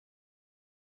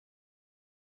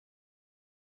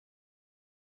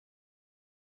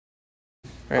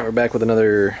Alright, we're back with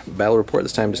another battle report.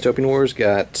 This time Dystopian Wars.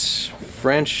 Got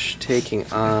French taking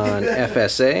on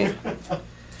FSA.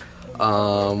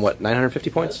 What, 950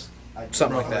 points?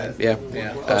 Something like that. Yeah.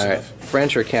 Alright.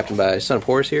 French are captained by Son of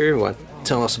Horus here. You want to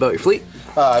tell us about your fleet?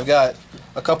 I've got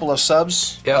a couple of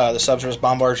subs. Yep. The subs are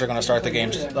bombarders are going to start the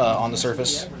games on the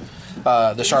surface.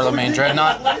 The Charlemagne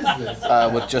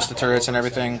Dreadnought with just the turrets and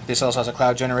everything. This also has a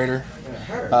cloud generator.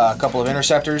 A couple of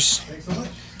interceptors.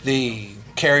 The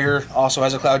carrier also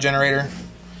has a cloud generator.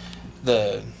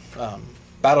 The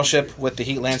battleship with the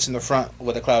heat lance in the front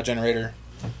with a cloud generator.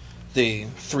 The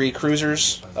 3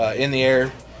 cruisers in the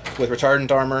air with retardant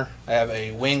armor. I have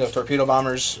a wing of torpedo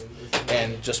bombers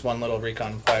and just one little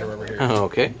recon fighter over here.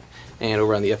 Okay. And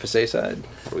over on the FSA side,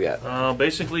 what do we got?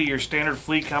 Basically your standard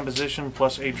fleet composition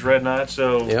plus a dreadnought.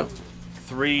 So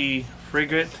 3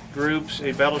 frigate groups,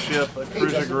 a battleship, a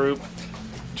cruiser group,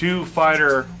 2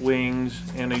 fighter wings,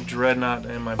 and a dreadnought,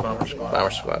 and my bomber squad. Bomber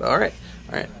squad. All right.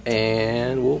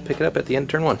 And we'll pick it up at the end of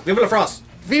turn 1. Vive la France!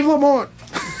 Vive le monde!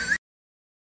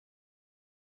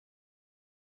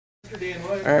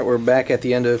 Alright, we're back at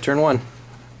the end of turn 1.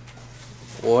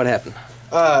 What happened?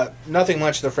 Nothing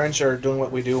much. The French are doing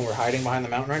what we do, and we're hiding behind the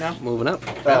mountain right now. Moving up.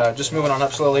 Just moving on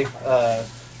up slowly.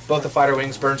 Both the fighter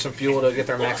wings burn some fuel to get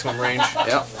their maximum range.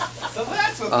 Yep.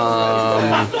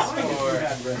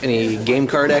 Any game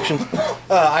card action?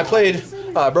 I played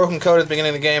Broken Code at the beginning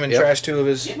of the game and trashed 2 of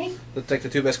his, like the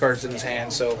 2 best cards in his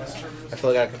hand, so I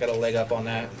feel like I got a leg up on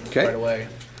that right away.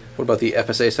 What about the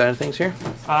FSA side of things here?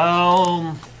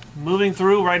 Moving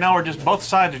through, right now we're just both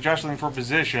sides are jostling for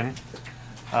position.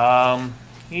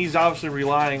 He's obviously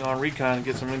relying on recon to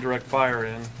get some indirect fire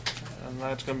in, and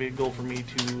that's going to be a goal for me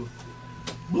to...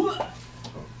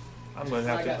 I'm going to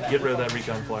have to get rid of that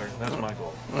recon flyer. That's my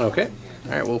goal. Okay.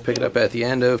 Alright, we'll pick it up at the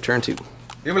end of turn 2.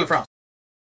 Vive la France!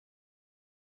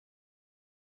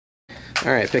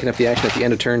 Alright, picking up the action at the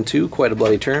end of turn 2. Quite a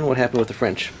bloody turn. What happened with the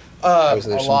French? There's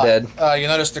some dead. You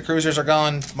notice the cruisers are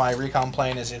gone. My recon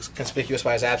plane is conspicuous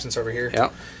by his absence over here.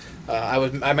 Yep.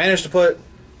 I managed to put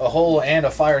a hole and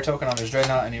a fire token on his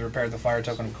dreadnought, and he repaired the fire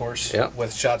token, of course,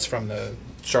 with shots from the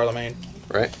Charlemagne.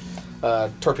 Right.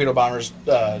 Torpedo bombers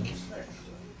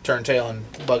turned tail and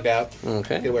bugged out.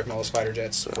 Okay. Get away from all those fighter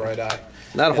jets before I die.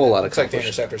 Not a whole lot of looks like the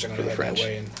interceptors are going to head that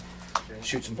way and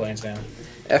shoot some planes down.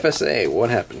 FSA,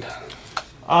 what happened?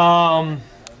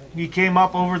 He came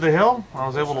up over the hill. I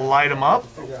was able to light him up.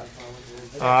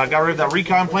 Got rid of that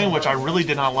recon plane, which I really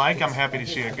did not like. I'm happy to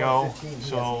see it go.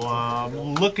 So,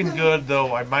 looking good,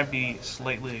 though I might be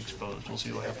slightly exposed. We'll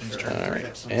see what happens turn 3.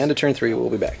 Alright, and to turn 3, we'll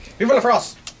be back. Vive la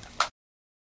France!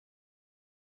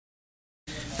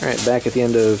 Alright, back at the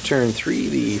end of turn 3,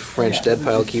 the French dead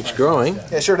pile keeps growing.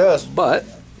 Yeah, it sure does. But,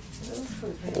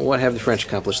 what have the French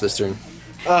accomplished this turn?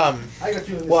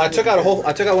 Well, I took out one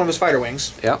of his fighter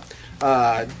wings. Yep.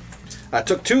 I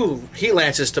took 2 heat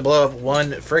lances to blow up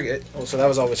 1 frigate, so that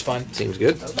was always fun. Seems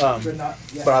good.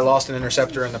 But I lost an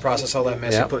interceptor in the process. All that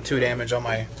mess. I put 2 damage on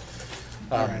my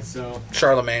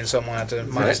Charlemagne, so I'm going to have to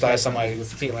minus dice on my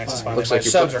heat lances. Finally. Looks my like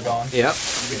subs are gone. Yep.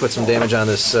 You put some damage on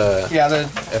this the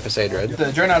FSA dread.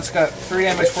 The Dreadnought's got 3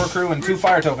 damage, 4 crew, and 2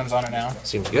 fire tokens on it now.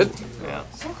 Seems good. Yeah.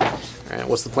 Alright,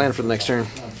 what's the plan for the next turn?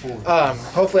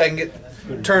 Hopefully I can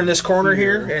turn this corner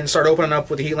here and start opening up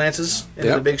with the heat lances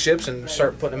into the big ships and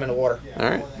start putting them in the water.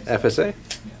 Alright, FSA?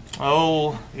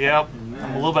 Oh, yep.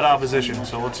 I'm a little bit out of position,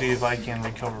 so let's see if I can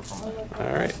recover from that.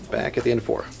 Alright, back at the end of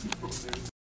 4.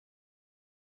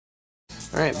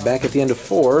 Alright, back at the end of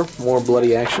 4. More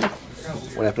bloody action.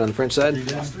 What happened on the French side?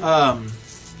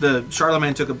 The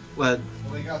Charlemagne took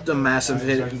a massive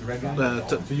hit.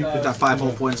 Got 5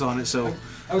 hull points on it, so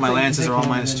my lances are all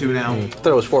 -2 now. I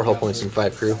thought it was 4 hull points and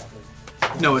 5 crew.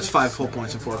 No, it's 5 hull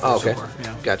points and 4 crew so far.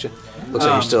 Yeah. Gotcha. Looks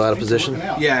like you're still out of position.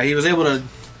 Yeah, he was able to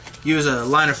use a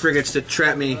line of frigates to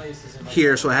trap me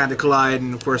here, so I had to collide,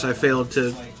 and of course I failed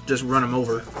to just run him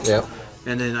over. Yep.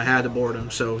 And then I had to board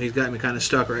him, so he's got me kind of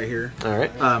stuck right here.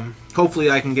 Alright. Hopefully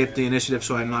I can get the initiative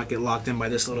so I not get locked in by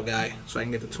this little guy, so I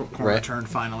can get the corner turned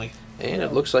finally. And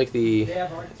it looks like the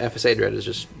FSA dread is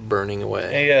just burning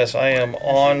away. Yes, I am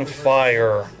on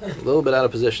fire. A little bit out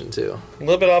of position, too. A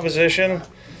little bit of opposition.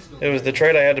 It was the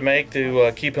trade I had to make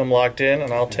to keep him locked in,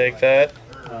 and I'll take that.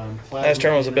 Last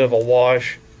turn was a bit of a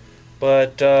wash,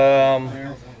 but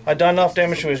I done enough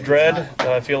damage to his dread that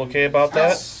I feel okay about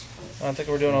that. I think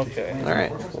we're doing okay.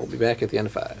 Alright, we'll be back at the end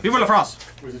of 5. Vive la France!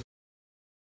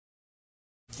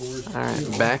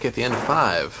 Alright, back at the end of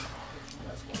 5.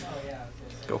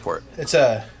 Go for it. It's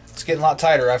getting a lot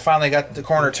tighter. I finally got the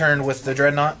corner turned with the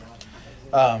Dreadnought.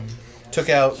 Took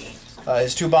out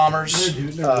His 2 bombers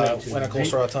went a cool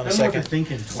start on the second.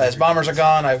 His bombers are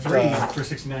gone. I've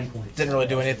didn't really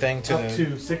do anything to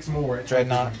the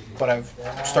Dreadnought, but I'm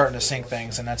starting to sink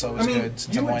things, and that's always good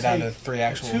since I'm only down to 3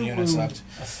 actual units left.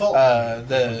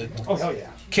 The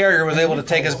carrier was able to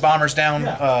take his bombers down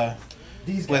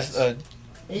with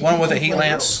one with a heat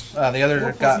lance. The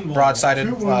other got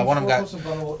broadsided. One of them got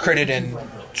critted and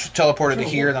teleported to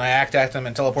here. Then I attacked him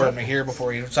and teleported him to here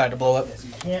before he decided to blow up. So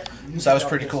that was a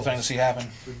pretty cool thing to see happen.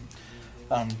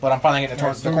 But I'm finally getting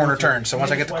the corner turned. So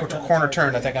once I get the corner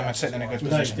turned, I think I'm sitting in a good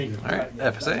position. All right,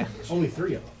 FSA. Only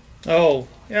 3 of them. Oh,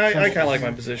 yeah, I kind of like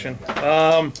my position.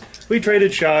 We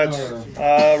traded shots.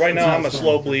 Right now I'm a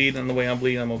slow bleed, and the way I'm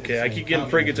bleeding, I'm okay. I keep getting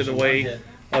frigates in the way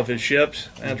of his ships,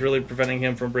 and it's really preventing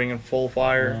him from bringing full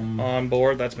fire on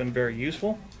board. That's been very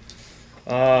useful.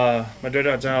 My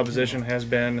Dreadnought's now position has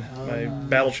been, my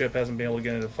battleship hasn't been able to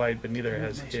get into the fight, but neither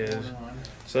has his.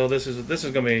 So this is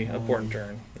going to be an important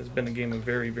turn. It's been a game of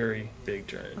very, very big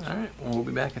turns. All right, we'll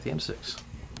be back at the end of 6.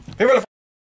 All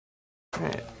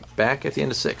right, back at the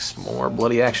end of 6. More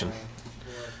bloody action.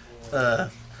 The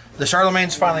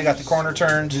Charlemagne's finally got the corner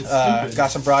turned.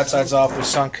 Got some broadsides off. We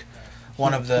sunk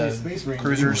one of the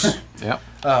cruisers. Yep.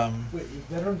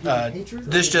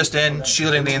 This just in,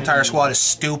 shielding the entire squad is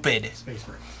stupid.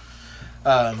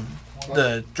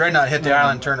 The Dreadnought hit the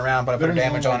island, turned around, but I put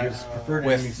damage on it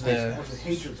with the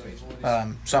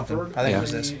something. I think it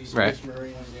was this. Right.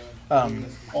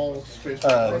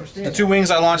 The 2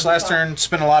 wings I launched last turn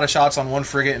spent a lot of shots on 1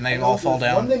 frigate, and they all fall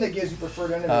down.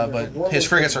 But his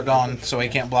frigates are gone, so he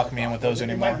can't block me in with those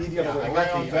anymore.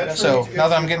 So now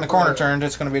that I'm getting the corner turned,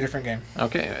 it's going to be a different game.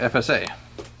 Okay, FSA.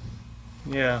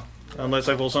 Yeah, unless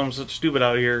I pull something such stupid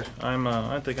out here,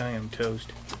 I think I am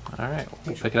toast. All right,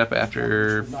 we'll pick it up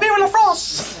after.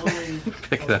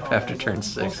 Pick it up after turn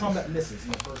 6.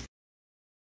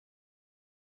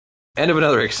 End of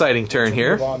another exciting turn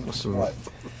here. God.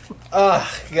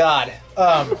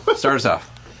 Start us off.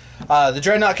 The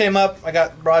Dreadnought came up. I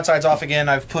got broadsides off again.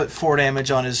 I've put 4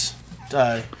 damage on his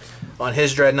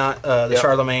Dreadnought. The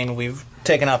Charlemagne. We've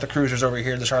taken out the cruisers over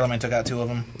here. The Charlemagne took out 2 of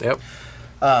them. Yep.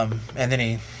 And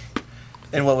then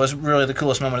and what was really the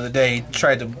coolest moment of the day, he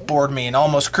tried to board me and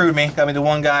almost crewed me. Got me to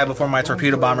 1 guy before my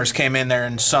torpedo bombers came in there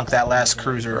and sunk that last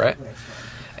cruiser. Right.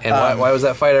 And why was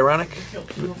that fight ironic,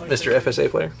 Mr.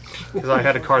 FSA player? Because I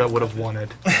had a card that would have won it.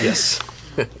 Yes.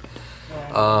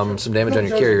 Some damage on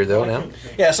your carrier, though, now?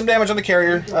 Yeah, some damage on the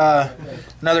carrier.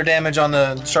 Another damage on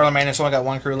the Charlemagne. It's only got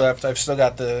 1 crew left. I've still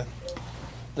got the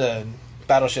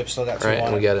battleship, still got 2 Right, on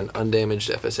and we it. got an undamaged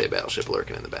FSA battleship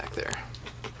lurking in the back there.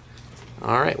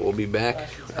 All right, we'll be back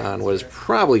on what is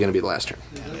probably going to be the last turn.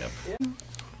 Yep.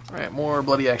 All right, more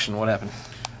bloody action. What happened?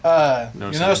 You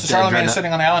notice the Charlemagne is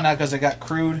sitting on the island now because it got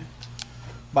crewed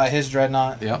by his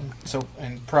Dreadnought. Yep. So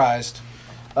and prized.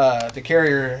 The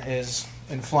carrier is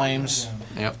in flames.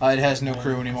 Yep. It has no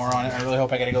crew anymore on it. I really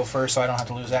hope I get to go first so I don't have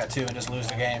to lose that too and just lose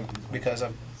the game because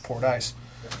of poor dice.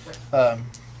 But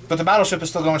the battleship is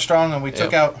still going strong, and we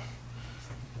took out.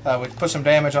 We put some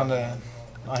damage on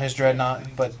his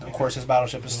Dreadnought, but of course his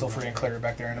battleship is still free and clear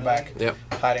back there in the back. Yep.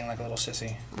 Hiding like a little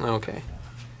sissy. Okay.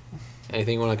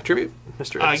 Anything you want to contribute,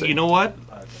 Mr. FSA? You know what?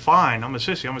 Fine. I'm a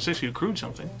sissy. I'm a sissy who crewed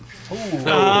something.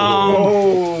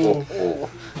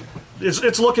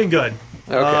 It's looking good.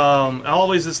 Okay.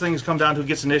 Always this thing's come down to who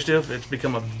gets initiative. It's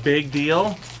become a big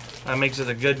deal. That makes it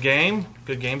a good game.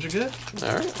 Good games are good.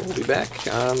 All right, we'll be back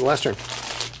on the last turn.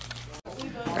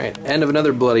 All right, end of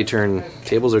another bloody turn.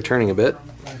 Tables are turning a bit.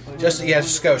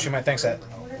 Just go. She might think that.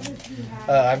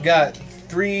 I've got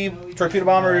 3 torpedo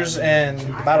bombers and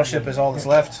battleship is all that's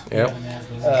left. Yep.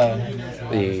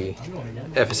 The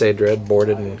FSA Dread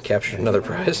boarded and captured another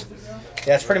prize.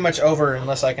 Yeah, it's pretty much over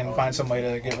unless I can find some way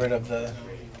to get rid of the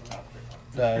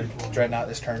Dreadnought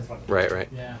this turn. Right.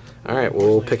 All right,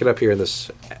 we'll pick it up here in this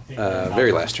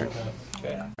very last turn.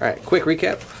 All right, quick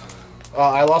recap.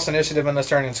 I lost initiative in this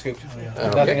turn and scooped.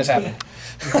 Nothing has happened.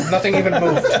 Nothing even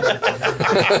moved.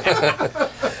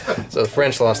 So the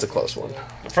French lost a close one.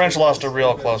 The French lost a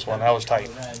real close one. That was tight.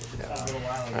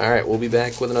 All right, we'll be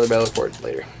back with another battle report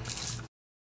later.